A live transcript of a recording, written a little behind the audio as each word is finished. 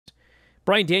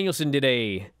Bryan Danielson did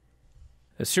a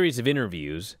series of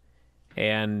interviews,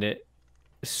 and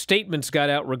statements got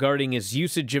out regarding his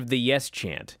usage of the yes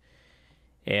chant.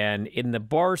 And in the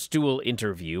Barstool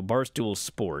interview, Barstool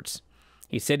Sports,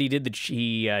 he said he did the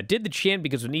chant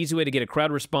because it was an easy way to get a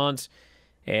crowd response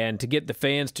and to get the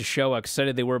fans to show how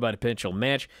excited they were about a potential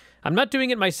match. I'm not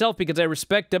doing it myself because I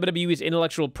respect WWE's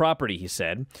intellectual property, he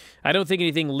said. I don't think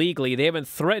anything legally. They haven't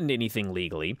threatened anything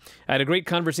legally. I had a great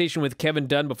conversation with Kevin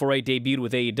Dunn before I debuted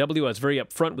with AEW. I was very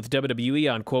upfront with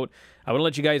WWE on, quote, I want to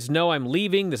let you guys know I'm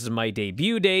leaving. This is my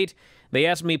debut date. They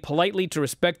asked me politely to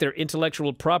respect their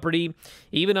intellectual property,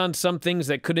 even on some things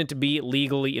that couldn't be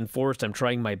legally enforced. I'm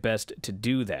trying my best to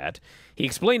do that. He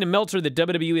explained to Meltzer that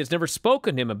WWE has never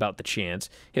spoken to him about the chants.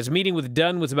 His meeting with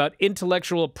Dunn was about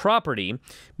intellectual property,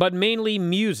 but mainly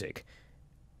music.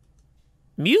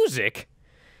 Music?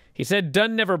 He said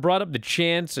Dunn never brought up the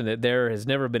chants and that there has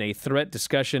never been a threat,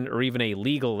 discussion, or even a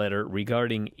legal letter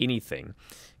regarding anything.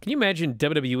 Can you imagine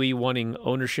WWE wanting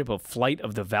ownership of Flight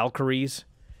of the Valkyries?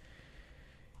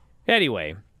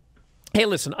 Anyway, hey,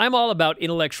 listen, I'm all about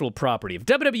intellectual property. If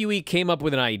WWE came up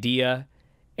with an idea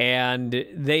and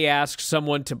they asked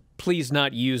someone to please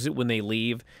not use it when they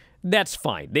leave, that's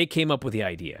fine. They came up with the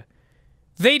idea.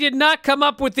 They did not come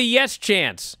up with the yes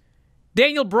chants.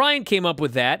 Daniel Bryan came up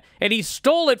with that, and he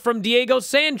stole it from Diego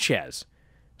Sanchez.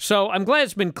 So I'm glad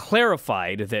it's been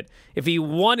clarified that if he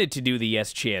wanted to do the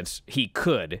yes chants, he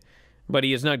could, but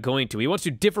he is not going to. He wants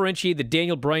to differentiate the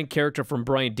Daniel Bryan character from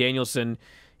Bryan Danielson.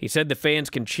 He said the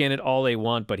fans can chant it all they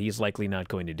want, but he's likely not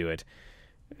going to do it.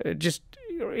 Just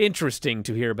interesting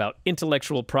to hear about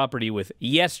intellectual property with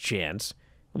yes chants,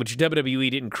 which WWE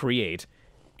didn't create,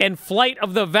 and Flight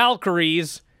of the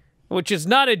Valkyries, which is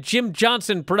not a Jim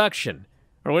Johnson production,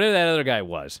 or whatever that other guy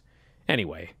was.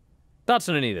 Anyway, thoughts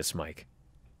on any of this, Mike?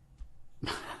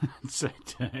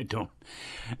 I don't.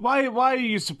 Why are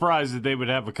you surprised that they would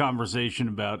have a conversation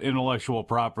about intellectual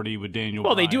property with Daniel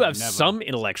Bryan? Well, they do have some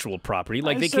intellectual property.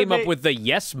 Like, they came up with the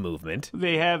Yes Movement.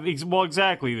 They have, well,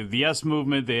 exactly, the Yes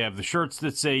Movement. They have the shirts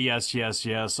that say yes, yes,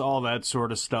 yes, all that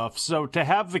sort of stuff. So to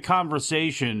have the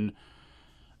conversation,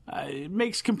 it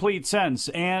makes complete sense.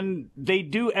 And they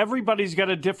do, everybody's got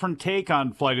a different take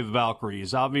on Flight of the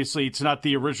Valkyries. Obviously, it's not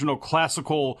the original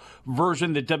classical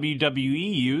version that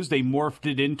WWE used. They morphed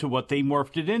it into what they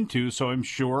morphed it into. So I'm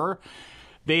sure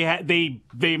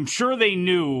I'm sure they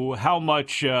knew how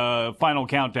much Final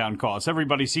Countdown costs.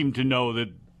 Everybody seemed to know that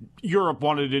Europe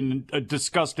wanted a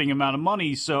disgusting amount of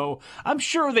money, so I'm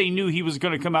sure they knew he was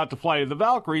going to come out to Flight of the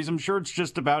Valkyries. I'm sure it's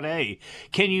just about, hey,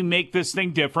 can you make this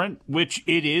thing different? Which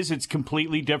it is. It's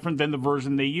completely different than the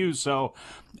version they use. So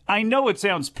I know it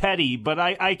sounds petty, but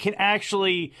I can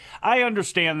actually, I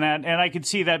understand that, and I can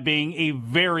see that being a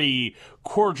very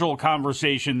cordial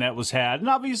conversation that was had. And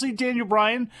obviously Daniel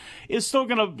Bryan is still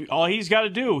going to, all he's got to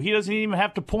do, he doesn't even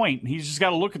have to point. He's just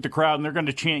got to look at the crowd, and they're going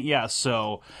to chant yes.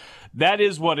 So that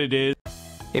is what it is.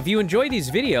 If you enjoy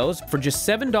these videos, for just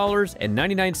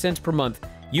 $7.99 per month,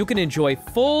 you can enjoy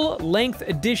full-length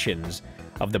editions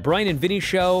of The Bryan and Vinny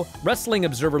Show, Wrestling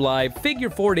Observer Live, Figure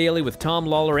 4 Daily with Tom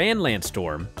Lawler and Lance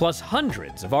Storm, plus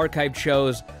hundreds of archived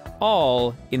shows,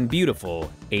 all in beautiful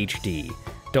HD.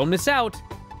 Don't miss out.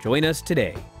 Join us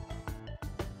today.